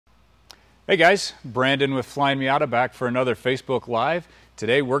Hey guys, Brandon with Flyin Miata back for another Facebook Live.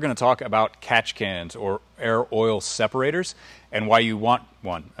 Today we're going to talk about catch cans or air oil separators and why you want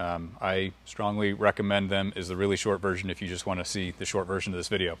one. I strongly recommend them is the really short version. If you just want to see the short version of this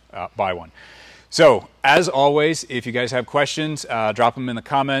video, buy one. So as always, if you guys have questions, drop them in the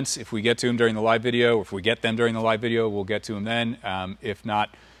comments. If we get to them during the live video, or if we get them during the live video, we'll get to them then. If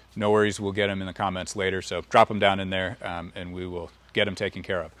not, no worries, we'll get them in the comments later. So drop them down in there and we will get them taken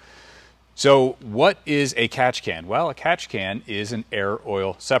care of. So what is a catch can? Well, a catch can is an air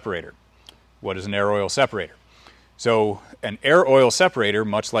oil separator. What is an air oil separator? So an air oil separator,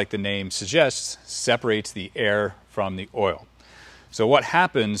 much like the name suggests, separates the air from the oil. So what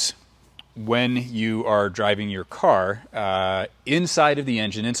happens when you are driving your car, inside of the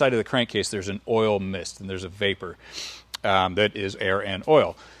engine, inside of the crankcase, there's an oil mist and there's a vapor that is air and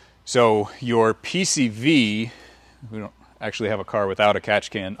oil. So your PCV, we don't actually have a car without a catch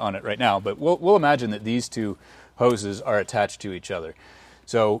can on it right now, but we'll imagine that these two hoses are attached to each other.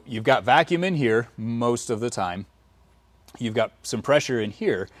 So you've got vacuum in here most of the time. You've got some pressure in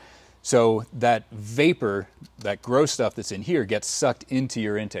here. So that vapor, that gross stuff that's in here gets sucked into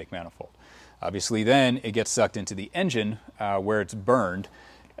your intake manifold. Obviously then it gets sucked into the engine where it's burned,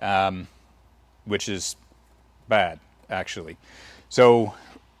 which is bad actually. So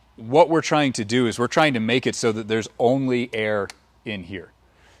what we're trying to do is we're trying to make it so that there's only air in here.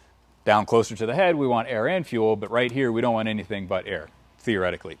 Down closer to the head, we want air and fuel, but right here, we don't want anything but air,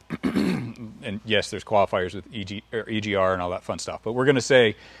 theoretically. And yes, there's qualifiers with EGR and all that fun stuff, but we're going to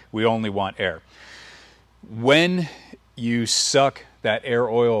say we only want air. When you suck that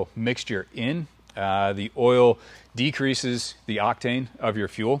air-oil mixture in, the oil decreases the octane of your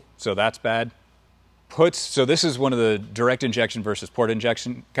fuel, so that's bad. So this is one of the direct injection versus port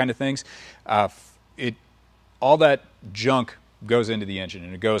injection kind of things. All that junk goes into the engine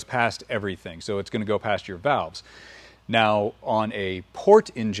and it goes past everything. So it's going to go past your valves. Now on a port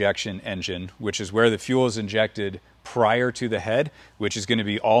injection engine, which is where the fuel is injected prior to the head, which is going to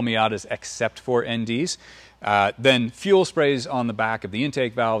be all Miatas except for NDs, then fuel sprays on the back of the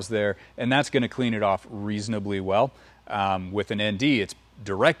intake valves there, and that's going to clean it off reasonably well. With an ND, it's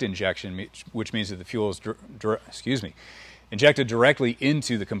direct injection, which means that the fuel is injected directly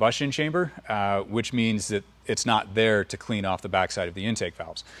into the combustion chamber, which means that it's not there to clean off the backside of the intake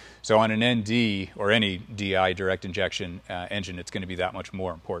valves. So on an ND or any DI direct injection engine, it's going to be that much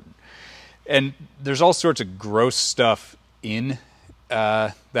more important. And there's all sorts of gross stuff in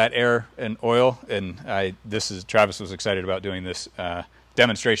that air and oil, and Travis was excited about doing this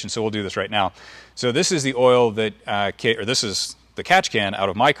demonstration, so we'll do this right now. So this is the oil that, or this is the catch can out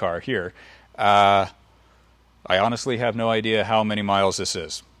of my car here. I honestly have no idea how many miles this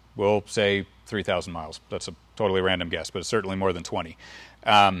is. We'll say 3,000 miles. That's a totally random guess, but it's certainly more than 20.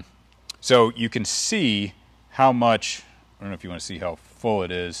 So you can see how much, I don't know if you want to see how full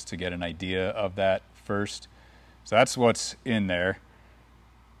it is to get an idea of that first. So that's what's in there.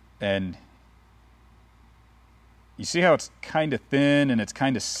 And you see how it's kind of thin and it's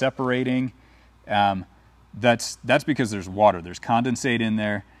kind of separating. That's because there's water. There's condensate in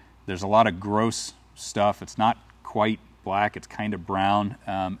there. There's a lot of gross stuff. It's not quite black. It's kind of brown.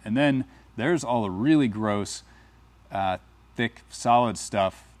 And then there's all the really gross, thick, solid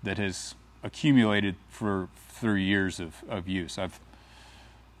stuff that has accumulated through years of use.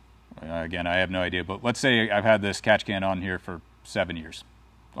 Again, I have no idea, but let's say I've had this catch can on here for 7 years.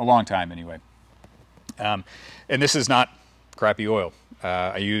 A long time anyway. And this is not crappy oil.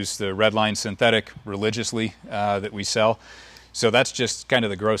 I use the Redline synthetic religiously that we sell. So that's just kind of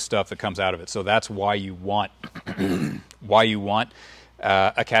the gross stuff that comes out of it. So that's why you want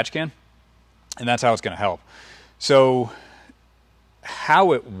a catch can, and that's how it's going to help. So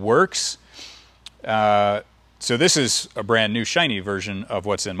how it works, so this is a brand new shiny version of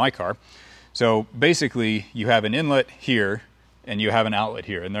what's in my car. So basically you have an inlet here and you have an outlet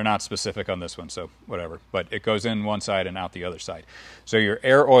here, and they're not specific on this one, so whatever. But it goes in one side and out the other side. So your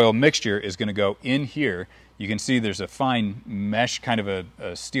air oil mixture is going to go in here. You can see there's a fine mesh, kind of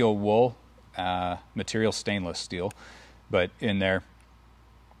a steel wool material, stainless steel, but in there.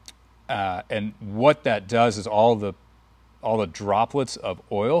 And what that does is all the droplets of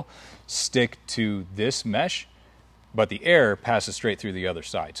oil stick to this mesh, but the air passes straight through the other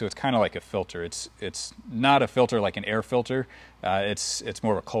side. So it's kind of like a filter. It's not a filter like an air filter. It's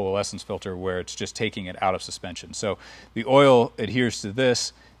more of a coalescence filter where it's just taking it out of suspension. So the oil adheres to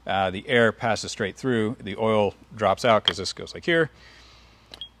this. The air passes straight through. The oil drops out because this goes like here.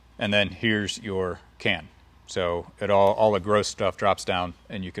 And then here's your can. So all the gross stuff drops down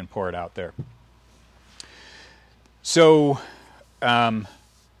and you can pour it out there. So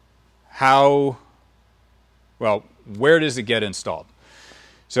where does it get installed?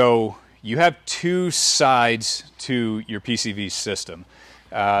 So you have two sides to your PCV system.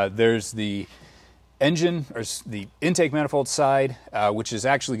 There's the engine, or the intake manifold side, which is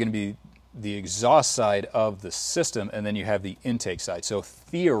actually going to be the exhaust side of the system, and then you have the intake side. So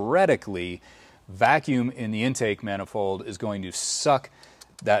theoretically, vacuum in the intake manifold is going to suck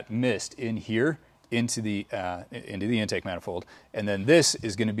that mist in here into the intake manifold, and then this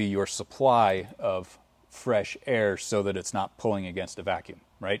is going to be your supply of fresh air so that it's not pulling against a vacuum,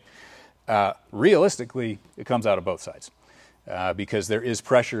 right? Realistically, it comes out of both sides because there is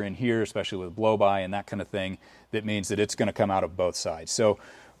pressure in here, especially with blow-by and that kind of thing, that means that it's going to come out of both sides. So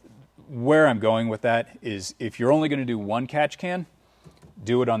where I'm going with that is if you're only going to do one catch can,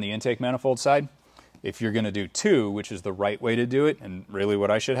 do it on the intake manifold side. If you're going to do two, which is the right way to do it, and really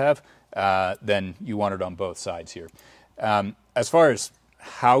what I should have, then you want it on both sides here. As far as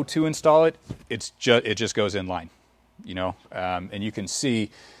how to install it, it just goes in line, you know, and you can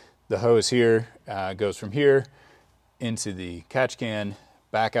see the hose here goes from here into the catch can,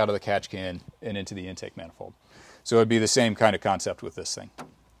 back out of the catch can, and into the intake manifold. So it'd be the same kind of concept with this thing.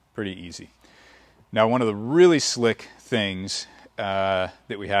 Pretty easy. Now, one of the really slick things that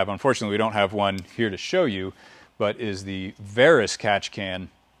we have, unfortunately we don't have one here to show you, but is the Verus catch can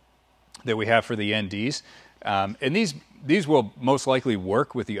that we have for the NDs. And these will most likely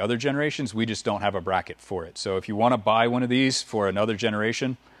work with the other generations. We just don't have a bracket for it. So if you want to buy one of these for another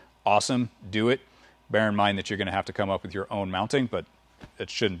generation, awesome, do it. Bear in mind that you're going to have to come up with your own mounting, but it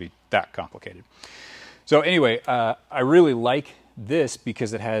shouldn't be that complicated. So anyway, I really like this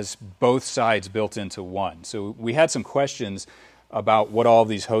because it has both sides built into one. So we had some questions about what all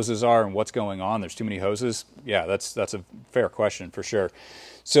these hoses are and what's going on. There's too many hoses. Yeah, that's a fair question for sure.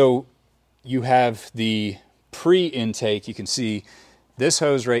 So you have the pre-intake. You can see this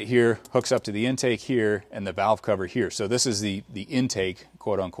hose right here hooks up to the intake here and the valve cover here. So this is the intake,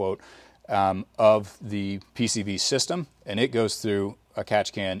 quote unquote, of the PCV system, and it goes through a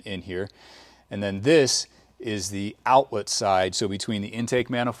catch can in here. And then this is the outlet side, so between the intake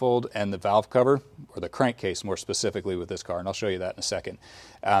manifold and the valve cover, or the crankcase more specifically with this car, and I'll show you that in a second.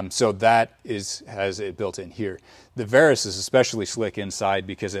 So that has it built in here. The Verus is especially slick inside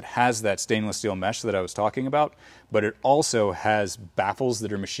because it has that stainless steel mesh that I was talking about, but it also has baffles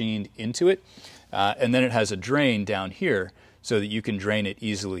that are machined into it, and then it has a drain down here so that you can drain it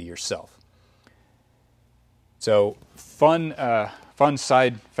easily yourself. So fun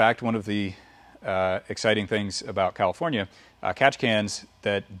side fact, one of the exciting things about California, catch cans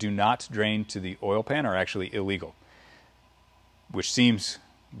that do not drain to the oil pan are actually illegal, which seems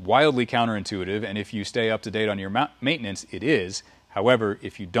wildly counterintuitive, and if you stay up to date on your maintenance, it is. However,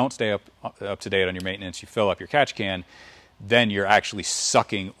 if you don't stay up to date on your maintenance, you fill up your catch can, then you're actually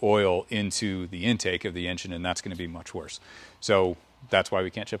sucking oil into the intake of the engine, and that's going to be much worse. So that's why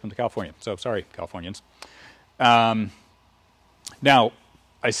we can't ship them to California. So sorry, Californians. Now,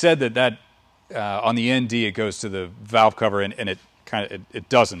 I said that on the ND it goes to the valve cover, and it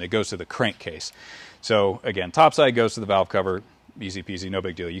doesn't. It goes to the crankcase. So again, top side goes to the valve cover, easy peasy, no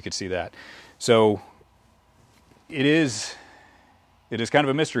big deal. You could see that. So it is kind of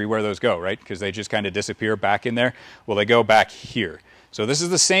a mystery where those go, right? Because they just kind of disappear back in there. Well, they go back here. So this is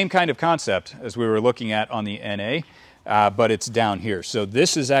the same kind of concept as we were looking at on the NA, but it's down here. So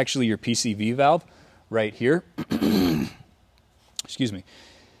this is actually your PCV valve right here. Excuse me.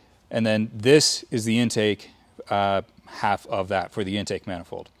 And then this is the intake half of that for the intake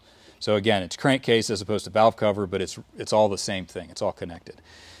manifold. So again, it's crankcase as opposed to valve cover, but it's all the same thing. It's all connected.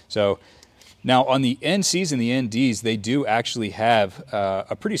 So now on the NCs and the NDs, they do actually have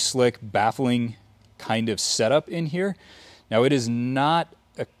a pretty slick baffling kind of setup in here. Now it is not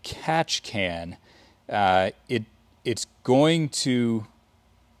a catch can. It's going to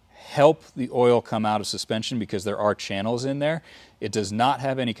help the oil come out of suspension because there are channels in there. It does not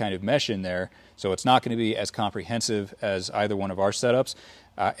have any kind of mesh in there, so it's not going to be as comprehensive as either one of our setups.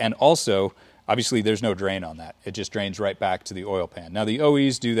 And also, obviously, there's no drain on that. It just drains right back to the oil pan. Now, the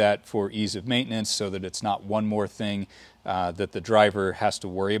OEs do that for ease of maintenance so that it's not one more thing that the driver has to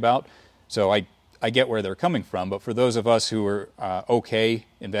worry about. So I get where they're coming from, but for those of us who are okay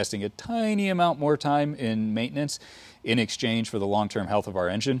investing a tiny amount more time in maintenance in exchange for the long-term health of our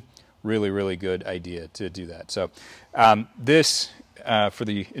engine, really, really good idea to do that. So this, for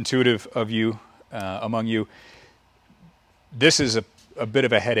the intuitive of you, among you, this is a bit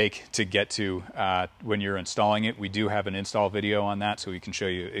of a headache to get to when you're installing it. We do have an install video on that, so we can show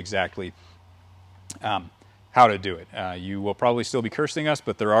you exactly how to do it. You will probably still be cursing us,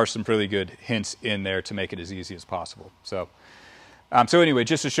 but there are some pretty good hints in there to make it as easy as possible. So So anyway,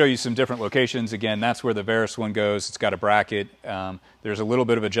 just to show you some different locations, again, that's where the Verus one goes. It's got a bracket. There's a little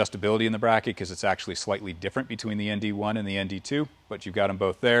bit of adjustability in the bracket because it's actually slightly different between the ND1 and the ND2, but you've got them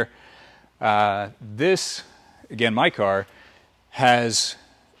both there. This, again, my car,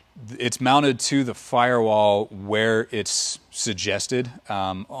 it's mounted to the firewall where it's suggested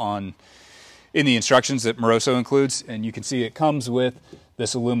in the instructions that Moroso includes, and you can see it comes with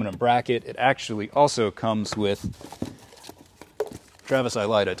this aluminum bracket. It actually also comes with, Travis, I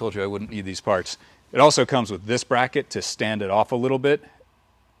lied, I told you I wouldn't need these parts. It also comes with this bracket to stand it off a little bit.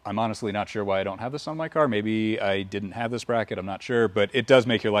 I'm honestly not sure why I don't have this on my car. Maybe I didn't have this bracket, I'm not sure, but it does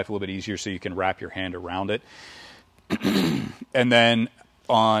make your life a little bit easier so you can wrap your hand around it. And then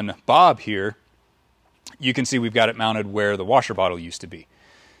on Bob here, you can see we've got it mounted where the washer bottle used to be.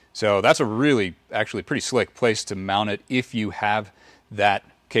 So that's a really, actually pretty slick place to mount it if you have that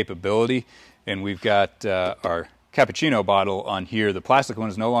capability. And we've got our cappuccino bottle on here. The plastic one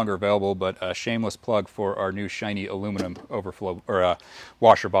is no longer available, but a shameless plug for our new shiny aluminum overflow or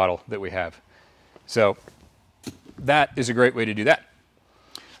washer bottle that we have. So that is a great way to do that.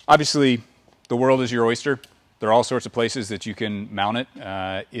 Obviously, the world is your oyster. There are all sorts of places that you can mount it.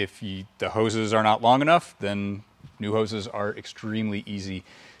 If the hoses are not long enough, then new hoses are extremely easy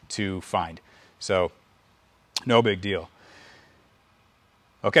to find. So no big deal.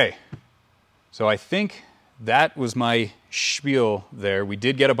 Okay, so I think that was my spiel there. We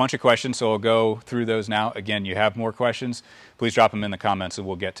did get a bunch of questions, so I'll go through those now. Again, you have more questions, please drop them in the comments and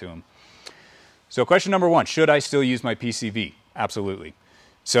we'll get to them. So question number one, should I still use my PCV? Absolutely.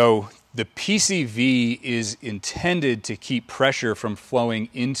 So the PCV is intended to keep pressure from flowing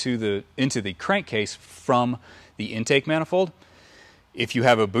into the crankcase from the intake manifold. If you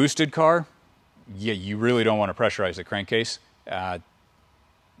have a boosted car, yeah, you really don't want to pressurize the crankcase.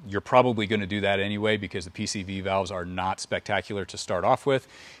 You're probably going to do that anyway because the PCV valves are not spectacular to start off with.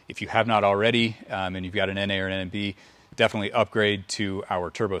 If you have not already, and you've got an NA or an NB, definitely upgrade to our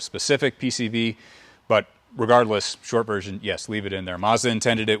turbo-specific PCV. But regardless, short version, yes, leave it in there. Mazda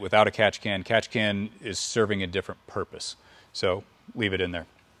intended it without a catch can. Catch can is serving a different purpose, so leave it in there.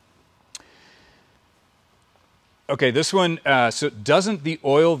 Okay, this one, so doesn't the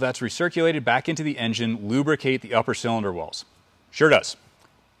oil that's recirculated back into the engine lubricate the upper cylinder walls? Sure does.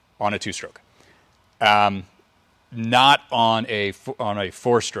 On a two-stroke, not on a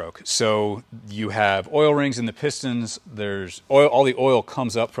four-stroke. So you have oil rings in the pistons. There's oil. All the oil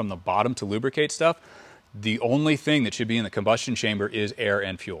comes up from the bottom to lubricate stuff. The only thing that should be in the combustion chamber is air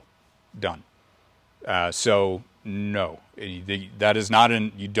and fuel. Done. So no, that is not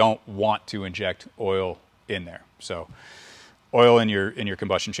in. You don't want to inject oil in there. So oil in your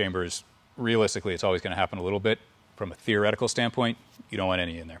combustion chamber is realistically, it's always going to happen a little bit. From a theoretical standpoint, you don't want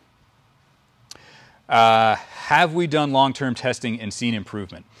any in there. Have we done long-term testing and seen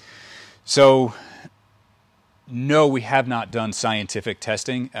improvement? So, no, we have not done scientific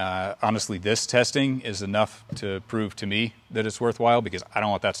testing. Honestly, this testing is enough to prove to me that it's worthwhile because I don't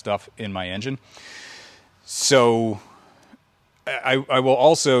want that stuff in my engine. So, I will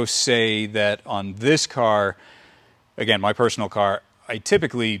also say that on this car, again, my personal car, I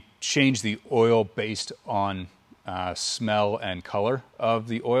typically change the oil based on smell and color of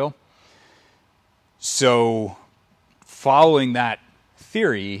the oil. So following that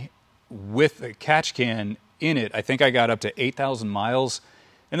theory with a catch can in it, I think I got up to 8,000 miles,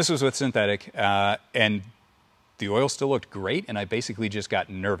 and this was with synthetic, and the oil still looked great, and I basically just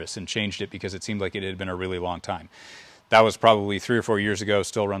got nervous and changed it because it seemed like it had been a really long time. That was probably 3 or 4 years ago,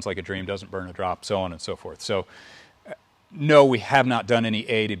 still runs like a dream, doesn't burn a drop, so on and so forth. So no, we have not done any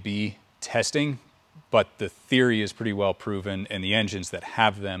A to B testing, but the theory is pretty well proven, and the engines that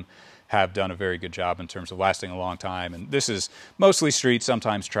have them have done a very good job in terms of lasting a long time. And this is mostly street,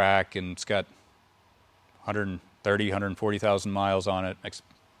 sometimes track, and it's got 130, 140,000 miles on it,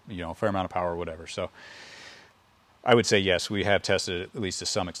 you know, a fair amount of power, whatever. So I would say yes, we have tested it at least to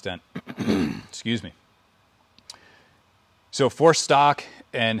some extent. Excuse me. So for stock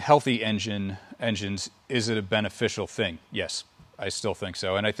and healthy engines, is it a beneficial thing? Yes, I still think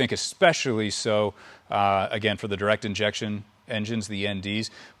so. And I think especially so, again, for the direct injection engines, the NDs,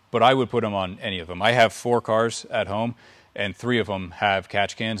 but I would put them on any of them. I have 4 cars at home, and 3 of them have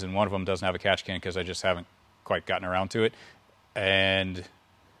catch cans, and 1 of them doesn't have a catch can because I just haven't quite gotten around to it. And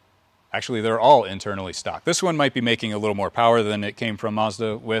actually, they're all internally stock. This one might be making a little more power than it came from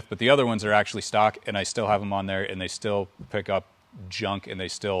Mazda with, but the other ones are actually stock, and I still have them on there, and they still pick up junk, and they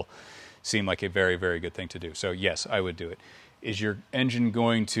still seem like a very, very good thing to do. So yes, I would do it. Is your engine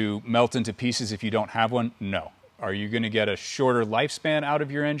going to melt into pieces if you don't have one? No. Are you going to get a shorter lifespan out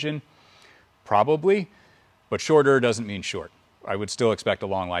of your engine? Probably, but shorter doesn't mean short. I would still expect a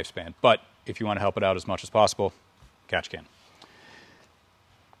long lifespan. But if you want to help it out as much as possible, catch can.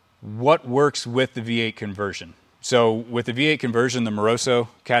 What works with the V8 conversion? So with the V8 conversion, the Moroso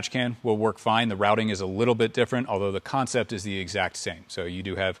catch can will work fine. The routing is a little bit different, although the concept is the exact same. So you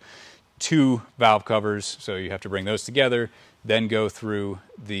do have two valve covers, so you have to bring those together, then go through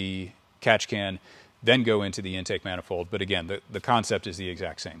the catch can, then go into the intake manifold. But again, the concept is the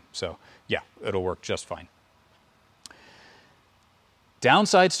exact same. So yeah, it'll work just fine.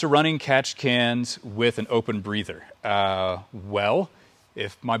 Downsides to running catch cans with an open breather. Well,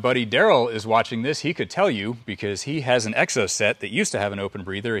 if my buddy Daryl is watching this, he could tell you, because he has an Exo set that used to have an open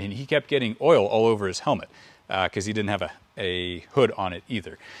breather, and he kept getting oil all over his helmet because he didn't have a hood on it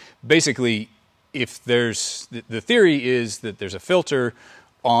either. Basically, if there's, the theory is that there's a filter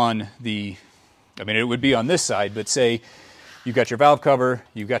on the, I mean, it would be on this side, but say you've got your valve cover,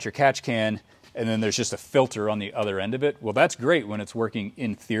 you've got your catch can, and then there's just a filter on the other end of it. Well, that's great when it's working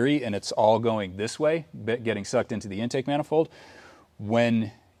in theory and it's all going this way, getting sucked into the intake manifold.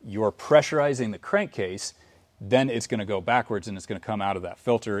 When you're pressurizing the crankcase, then it's going to go backwards and it's going to come out of that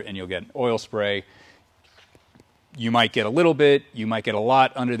filter and you'll get an oil spray. You might get a little bit, you might get a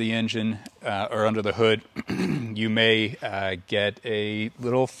lot under the engine or under the hood. You may get a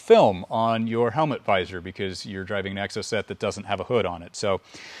little film on your helmet visor because you're driving an Exo set that doesn't have a hood on it. So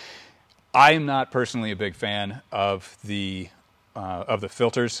I'm not personally a big fan of the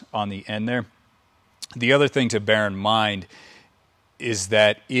filters on the end there. The other thing to bear in mind is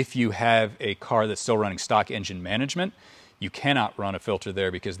that if you have a car that's still running stock engine management, you cannot run a filter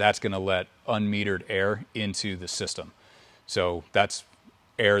there because that's going to let unmetered air into the system. So that's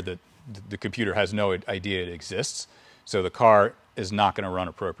air that the computer has no idea it exists. So the car is not going to run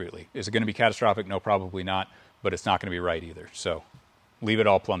appropriately. Is it going to be catastrophic? No, probably not, but it's not going to be right either. So leave it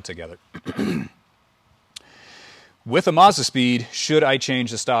all plumbed together. With a Mazda Speed, should I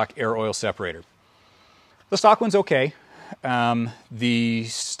change the stock air oil separator? The stock one's okay. The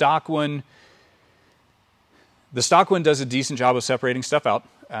stock one does a decent job of separating stuff out.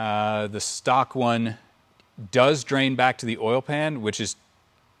 The stock one does drain back to the oil pan, which is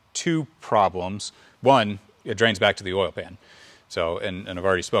two problems. One, it drains back to the oil pan. So, and I've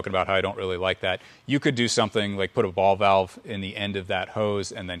already spoken about how I don't really like that. You could do something like put a ball valve in the end of that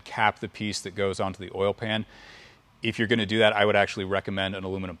hose and then cap the piece that goes onto the oil pan. If you're going to do that, I would actually recommend an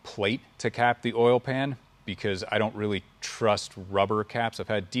aluminum plate to cap the oil pan, because I don't really trust rubber caps. I've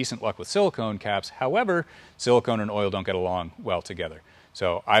had decent luck with silicone caps. However, silicone and oil don't get along well together.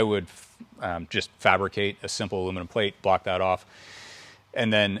 So I would just fabricate a simple aluminum plate, block that off,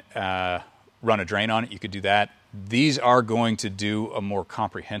 and then run a drain on it. You could do that. These are going to do a more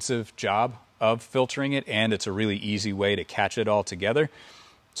comprehensive job of filtering it, and it's a really easy way to catch it all together.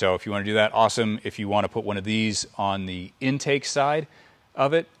 So if you want to do that, awesome. If you want to put one of these on the intake side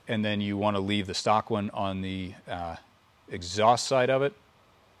of it, and then you want to leave the stock one on the exhaust side of it.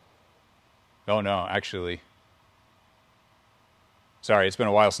 Oh no, actually, sorry, it's been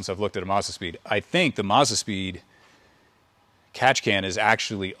a while since I've looked at a Mazda Speed. I think the Mazda Speed catch can is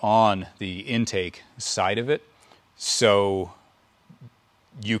actually on the intake side of it. So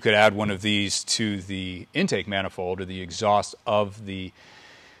you could add one of these to the intake manifold or the exhaust of the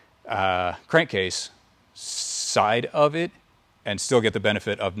crankcase side of it, and still get the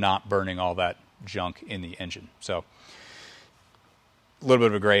benefit of not burning all that junk in the engine. So a little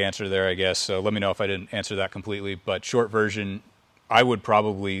bit of a gray answer there, I guess. So let me know if I didn't answer that completely. But short version, I would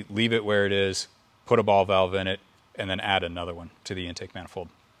probably leave it where it is, put a ball valve in it, and then add another one to the intake manifold.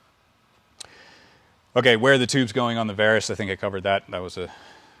 Okay, where are the tubes going on the Verus? I think I covered that. That was a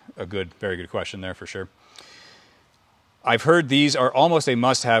very good question there for sure. I've heard these are almost a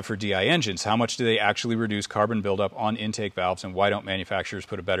must-have for DI engines. How much do they actually reduce carbon buildup on intake valves, and why don't manufacturers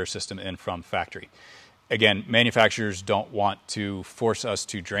put a better system in from factory? Again, manufacturers don't want to force us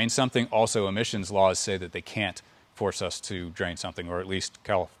to drain something. Also, emissions laws say that they can't force us to drain something, or at least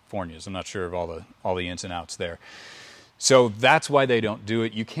California's. I'm not sure of all the ins and outs there. So that's why they don't do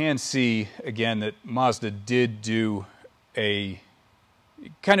it. You can see, again, that Mazda did do a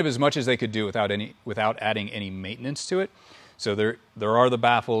kind of as much as they could do without adding any maintenance to it. So there are the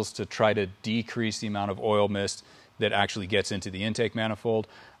baffles to try to decrease the amount of oil mist that actually gets into the intake manifold.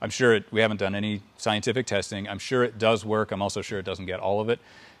 I'm sure we haven't done any scientific testing. I'm sure it does work. I'm also sure it doesn't get all of it.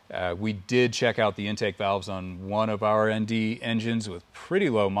 We did check out the intake valves on one of our ND engines with pretty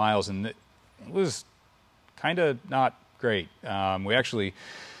low miles, and it was kind of not great. We actually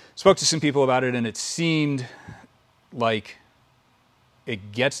spoke to some people about it, and it seemed like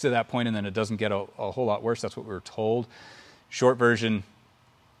it gets to that point and then it doesn't get a whole lot worse. That's what we were told. Short version,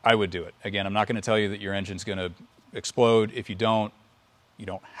 I would do it. Again, I'm not going to tell you that your engine's going to explode. If you don't, you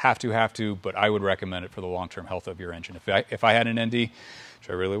don't have to, but I would recommend it for the long-term health of your engine. If I had an ND, which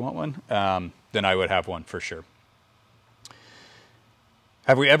I really want one, then I would have one for sure.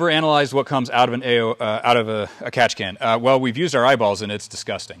 Have we ever analyzed what comes out of a catch can? Well, we've used our eyeballs, and it's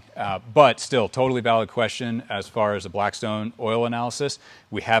disgusting. But still, totally valid question as far as a Blackstone oil analysis.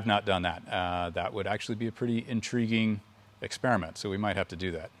 We have not done that. That would actually be a pretty intriguing experiment, so we might have to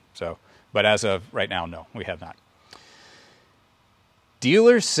do that. But as of right now, no, we have not.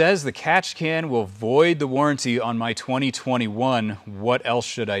 Dealer says the catch can will void the warranty on my 2021. What else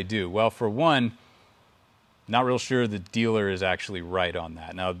should I do? Well, for one, not real sure the dealer is actually right on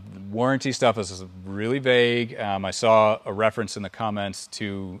that. Now, warranty stuff is really vague. I saw a reference in the comments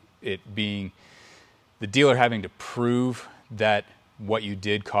to it being the dealer having to prove that what you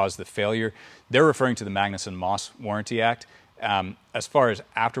did caused the failure. They're referring to the Magnuson-Moss Warranty Act. As far as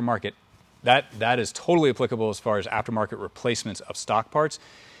aftermarket, that is totally applicable as far as aftermarket replacements of stock parts.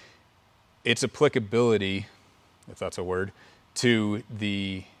 Its applicability, if that's a word, to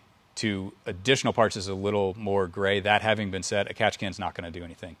additional parts is a little more gray. That having been said, a catch can's not going to do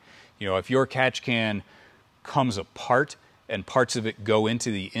anything. You know, if your catch can comes apart and parts of it go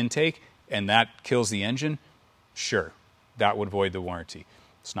into the intake and that kills the engine, sure, that would void the warranty.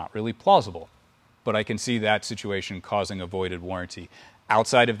 It's not really plausible, but I can see that situation causing a voided warranty.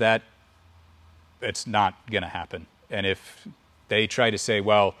 Outside of that, it's not going to happen. And if they try to say,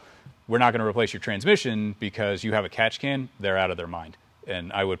 well, we're not going to replace your transmission because you have a catch can, they're out of their mind.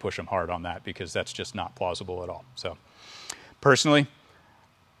 And I would push them hard on that because that's just not plausible at all. So personally,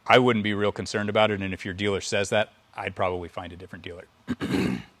 I wouldn't be real concerned about it. And if your dealer says that, I'd probably find a different dealer.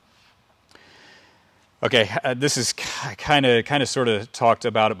 Okay, this is kind of sort of talked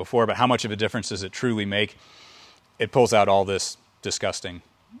about it before, but how much of a difference does it truly make? It pulls out all this disgusting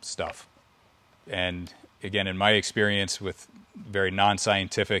stuff. And again, in my experience with very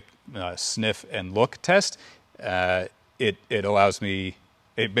non-scientific sniff and look test, it allows me,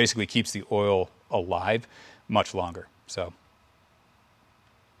 it basically keeps the oil alive much longer. So,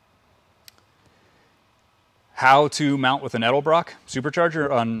 how to mount with an Edelbrock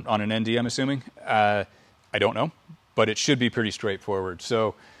supercharger on an ND, I'm assuming? I don't know, but it should be pretty straightforward.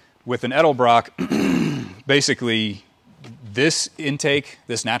 So with an Edelbrock, basically this intake,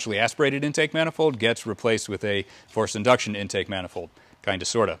 this naturally aspirated intake manifold gets replaced with a forced induction intake manifold, kind of,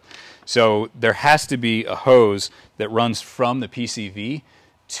 sort of. So there has to be a hose that runs from the PCV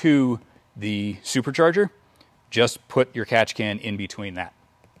to the supercharger. Just put your catch can in between that.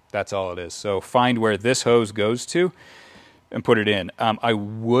 That's all it is. So find where this hose goes to and put it in. I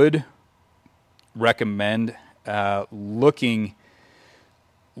would recommend looking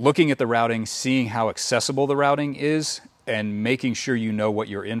at the routing, seeing how accessible the routing is, and making sure you know what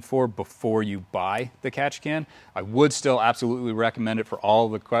you're in for before you buy the catch can. I would still absolutely recommend it for all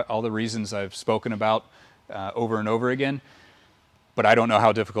the reasons I've spoken about over and over again, but I don't know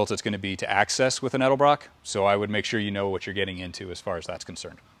how difficult it's going to be to access with an Edelbrock, so I would make sure you know what you're getting into as far as that's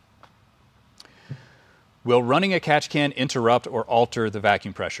concerned. Will running a catch can interrupt or alter the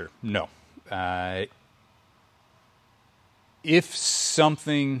vacuum pressure? No. If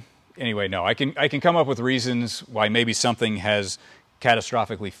something... Anyway, no, I can come up with reasons why maybe something has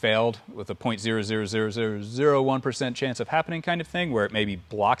catastrophically failed with a 0.00001% chance of happening kind of thing, where it maybe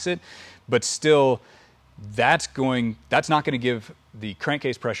blocks it, but still that's not going to give the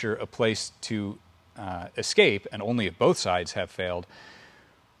crankcase pressure a place to escape, and only if both sides have failed,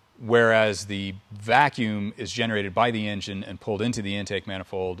 whereas the vacuum is generated by the engine and pulled into the intake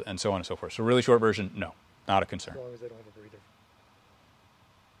manifold and so on and so forth. So really short version, no, not a concern. As long as they don't have a breather.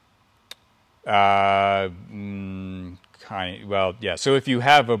 Well, yeah. So if you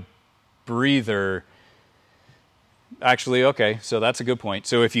have a breather, actually, okay. So that's a good point.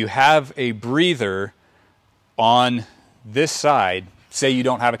 So if you have a breather on this side, say you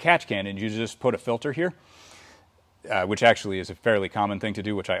don't have a catch can and you just put a filter here, which actually is a fairly common thing to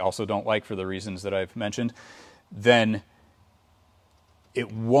do, which I also don't like for the reasons that I've mentioned, then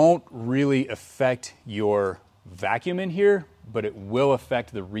it won't really affect your vacuum in here, but it will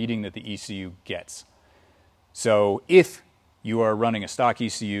affect the reading that the ECU gets. So if you are running a stock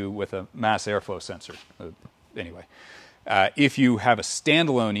ECU with a mass airflow sensor, if you have a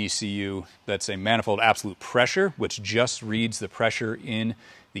standalone ECU that's a manifold absolute pressure, which just reads the pressure in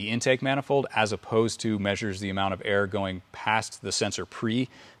the intake manifold as opposed to measures the amount of air going past the sensor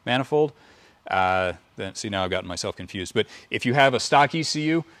pre-manifold, then see, now I've gotten myself confused. But if you have a stock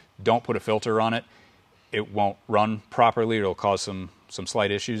ECU, don't put a filter on it. It won't run properly. It'll cause some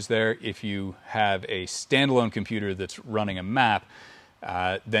slight issues there. If you have a standalone computer that's running a map,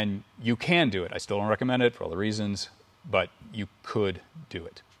 then you can do it. I still don't recommend it for all the reasons, but you could do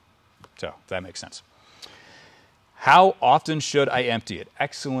it. So if that makes sense. How often should I empty it?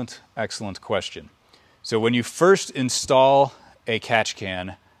 Excellent, excellent question. So when you first install a catch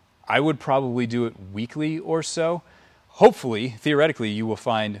can, I would probably do it weekly or so. Hopefully, theoretically, you will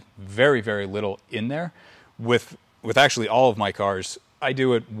find very, very little in there. With actually all of my cars, I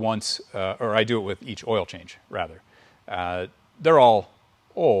do it once, or I do it with each oil change, rather. They're all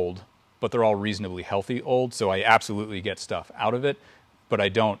old, but they're all reasonably healthy old, so I absolutely get stuff out of it, but I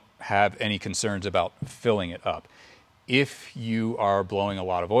don't have any concerns about filling it up. If you are blowing a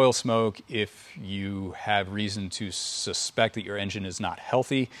lot of oil smoke, if you have reason to suspect that your engine is not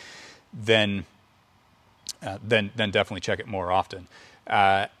healthy, then definitely check it more often.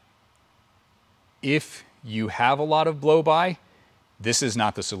 If you have a lot of blow-by, this is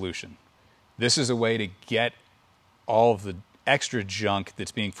not the solution. This is a way to get all of the extra junk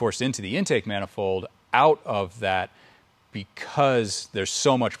that's being forced into the intake manifold out of that, because there's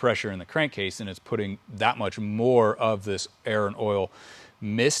so much pressure in the crankcase and it's putting that much more of this air and oil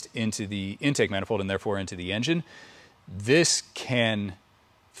mist into the intake manifold and therefore into the engine. This can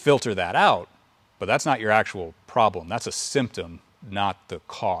filter that out, but that's not your actual problem. That's a symptom, not the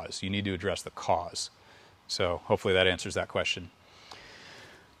cause. You need to address the cause. So hopefully that answers that question.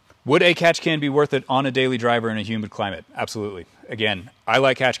 Would a catch can be worth it on a daily driver in a humid climate? Absolutely. Again, I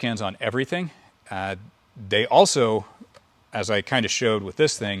like catch cans on everything. They also, as I kind of showed with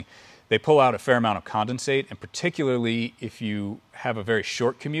this thing, they pull out a fair amount of condensate, and particularly if you have a very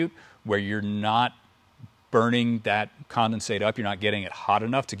short commute where you're not burning that condensate up, you're not getting it hot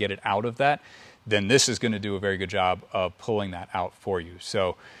enough to get it out of that, then this is going to do a very good job of pulling that out for you.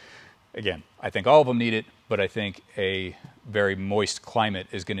 So again, I think all of them need it, but I think a very moist climate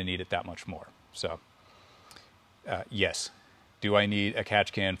is going to need it that much more. So yes. Do I need a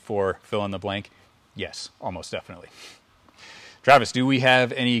catch can for fill in the blank? Yes, almost definitely. Travis, do we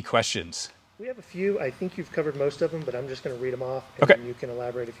have any questions? We have a few. I think you've covered most of them, but I'm just going to read them off, and okay, then you can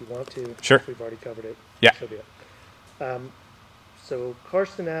elaborate if you want to. Sure. If we've already covered it. Yeah. So be it. So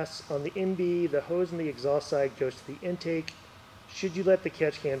Karsten asks, on the MB, the hose in the exhaust side goes to the intake. Should you let the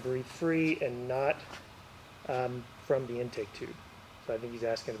catch can breathe free and not from the intake tube? So I think he's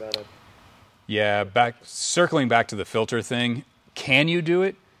asking about it. Yeah, circling back to the filter thing, can you do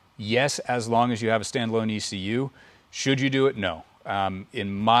it? Yes, as long as you have a standalone ECU. Should you do it? No.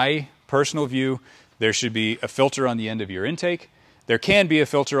 In my personal view, there should be a filter on the end of your intake. There can be a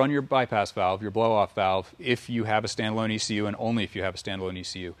filter on your bypass valve, your blow-off valve, if you have a standalone ECU, and only if you have a standalone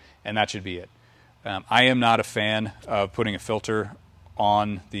ECU, and that should be it. I am not a fan of putting a filter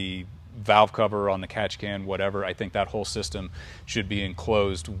on the valve cover, on the catch can, whatever. I think that whole system should be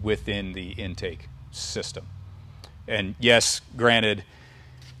enclosed within the intake system. And yes, granted,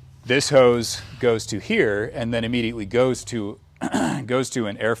 this hose goes to here and then immediately goes to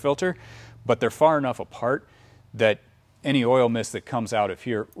an air filter, but they're far enough apart that any oil mist that comes out of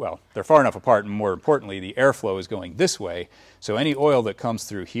here, well, they're far enough apart, and more importantly, the airflow is going this way, so any oil that comes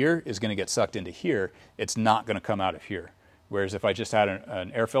through here is going to get sucked into here. It's not going to come out of here. Whereas if I just had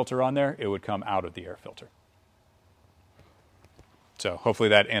an air filter on there, it would come out of the air filter. So hopefully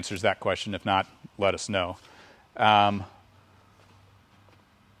that answers that question. If not, let us know.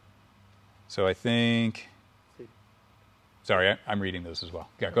 So I think, sorry, I'm reading those as well.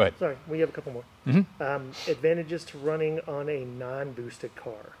 Yeah, go ahead. Sorry, we have a couple more. Mm-hmm. Advantages to running on a non-boosted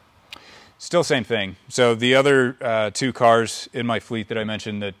car. Still same thing. So the other two cars in my fleet that I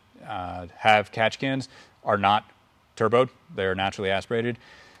mentioned that have catch cans are not turboed. They're naturally aspirated.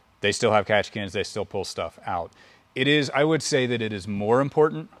 They still have catch cans. They still pull stuff out. It is, I would say that it is more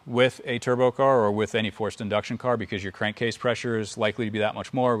important with a turbo car or with any forced induction car, because your crankcase pressure is likely to be that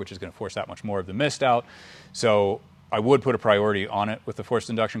much more, which is going to force that much more of the mist out. So I would put a priority on it with the forced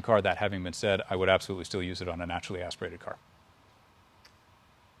induction car. That having been said, I would absolutely still use it on a naturally aspirated car.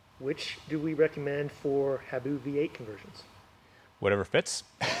 Which do we recommend for Habu V8 conversions? Whatever fits.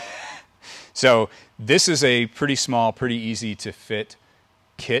 So this is a pretty small, pretty easy to fit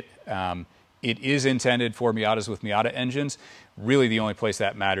kit. It is intended for Miatas with Miata engines. Really the only place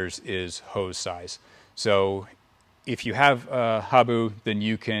that matters is hose size. So if you have a Habu, then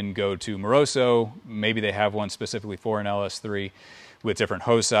you can go to Moroso. Maybe they have one specifically for an LS3 with different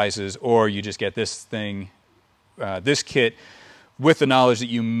hose sizes, or you just get this thing, this kit, with the knowledge that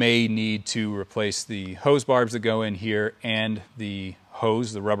you may need to replace the hose barbs that go in here and the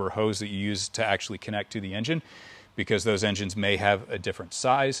hose, the rubber hose that you use to actually connect to the engine, because those engines may have a different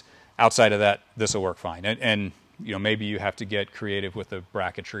size. Outside of that, this will work fine. And you know, maybe you have to get creative with the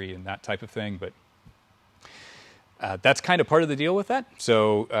bracketry and that type of thing, but That's kind of part of the deal with that.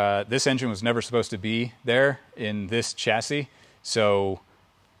 So this engine was never supposed to be there in this chassis. So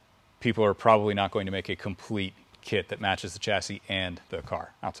people are probably not going to make a complete kit that matches the chassis and the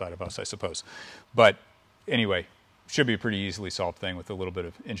car, outside of us, I suppose. But anyway, should be a pretty easily solved thing with a little bit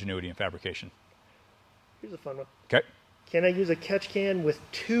of ingenuity and fabrication. Here's a fun one. Okay. Can I use a catch can with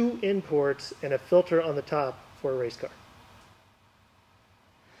 2 imports and a filter on the top for a race car?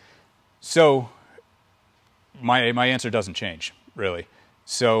 So my answer doesn't change, really.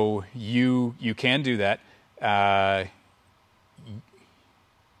 So you can do that. I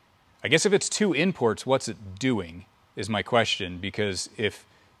guess if it's 2 imports, what's it doing is my question, because if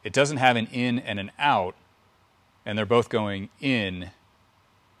it doesn't have an in and an out, and they're both going in,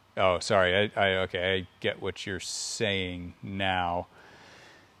 oh, sorry, okay, I get what you're saying now.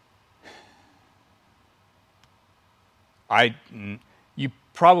 You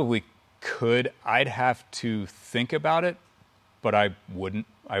probably could. I'd have to think about it, but I wouldn't.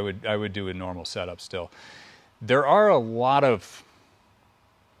 I would do a normal setup still. There are a lot of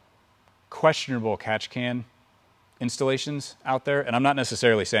questionable catch can installations out there, and I'm not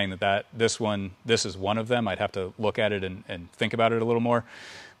necessarily saying that this is one of them. I'd have to look at it and think about it a little more.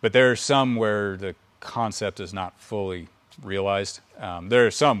 But there are some where the concept is not fully realized. There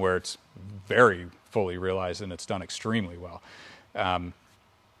are some where it's very fully realized and it's done extremely well.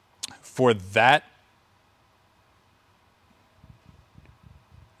 For that,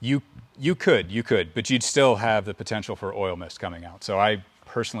 you could, but you'd still have the potential for oil mist coming out. So I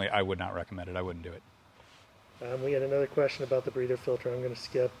would not recommend it. I wouldn't do it. We had another question about the breather filter I'm going to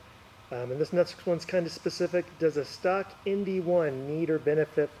skip. And this next one's kind of specific. Does a stock Indy 1 need or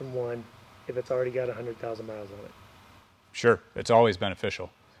benefit from one if it's already got 100,000 miles on it? Sure, it's always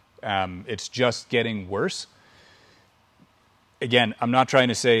beneficial. It's just getting worse. Again, I'm not trying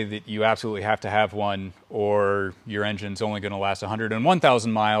to say that you absolutely have to have one or your engine's only going to last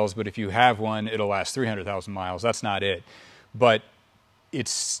 101,000 miles, but if you have one, it'll last 300,000 miles. That's not it. But it's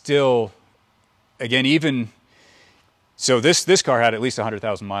still, again, even... So this car had at least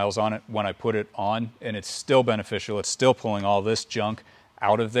 100,000 miles on it when I put it on, and it's still beneficial. It's still pulling all this junk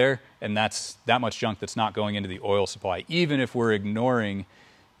out of there, and that's that much junk that's not going into the oil supply, even if we're ignoring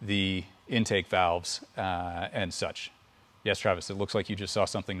the intake valves and such. Yes, Travis, it looks like you just saw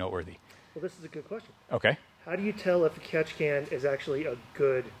something noteworthy. Well, this is a good question. Okay. How do you tell if a catch can is actually a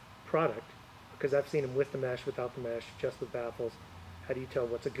good product? Because I've seen them with the mesh, without the mesh, just with baffles. How do you tell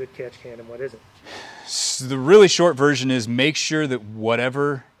what's a good catch can and what isn't? So the really short version is make sure that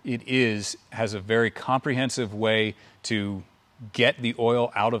whatever it is has a very comprehensive way to get the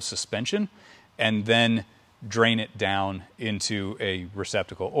oil out of suspension and then drain it down into a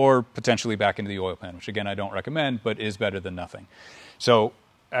receptacle or potentially back into the oil pan, which again I don't recommend, but is better than nothing. So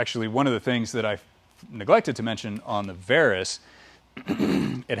actually one of the things that I neglected to mention on the Verus,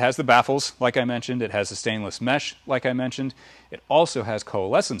 it has the baffles, like I mentioned. It has the stainless mesh, like I mentioned. It also has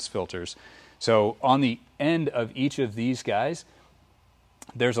coalescence filters. So on the end of each of these guys,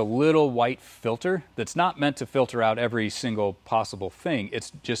 there's a little white filter that's not meant to filter out every single possible thing.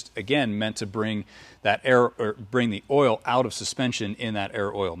 It's just, again, meant to bring that air, or bring the oil out of suspension in that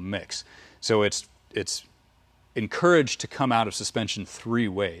air-oil mix. So it's encouraged to come out of suspension 3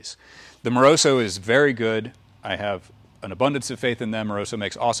 ways. The Moroso is very good. I have an abundance of faith in them. Moroso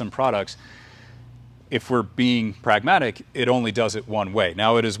makes awesome products. If we're being pragmatic, it only does it one way.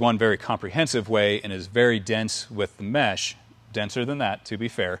 Now, it is one very comprehensive way and is very dense with the mesh, denser than that, to be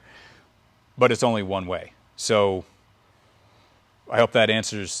fair, but it's only one way. So I hope that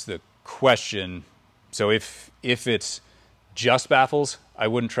answers the question. So if it's just baffles, I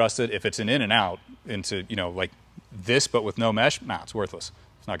wouldn't trust it. If it's an in and out into, like this but with no mesh, it's worthless.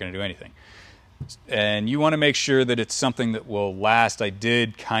 It's not going to do anything. And you want to make sure that it's something that will last. I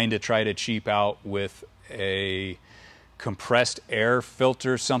did kind of try to cheap out with a compressed air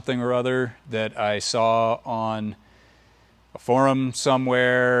filter something or other that I saw on a forum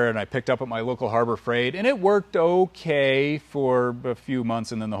somewhere, and I picked up at my local Harbor Freight, and it worked okay for a few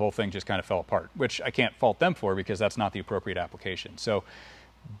months, and then the whole thing just kind of fell apart, which I can't fault them for because that's not the appropriate application. So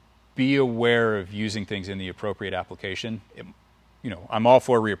be aware of using things in the appropriate application. I'm all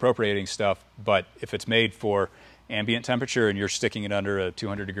for reappropriating stuff, but if it's made for ambient temperature and you're sticking it under a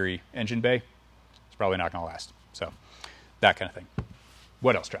 200-degree engine bay, it's probably not going to last. So that kind of thing.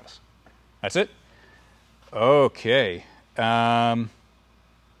 What else, Travis? That's it? Okay. Then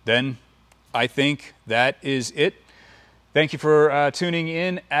I think that is it. Thank you for tuning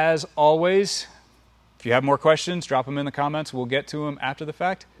in, as always. If you have more questions, drop them in the comments. We'll get to them after the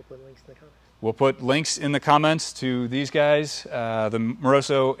fact. We'll put links in the comments. We'll put links in the comments to these guys, the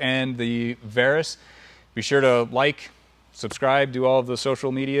Moroso and the Verus. Be sure to like, subscribe, do all of the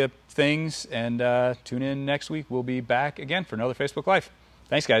social media things, and tune in next week. We'll be back again for another Facebook Live.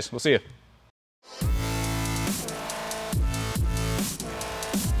 Thanks, guys. We'll see you.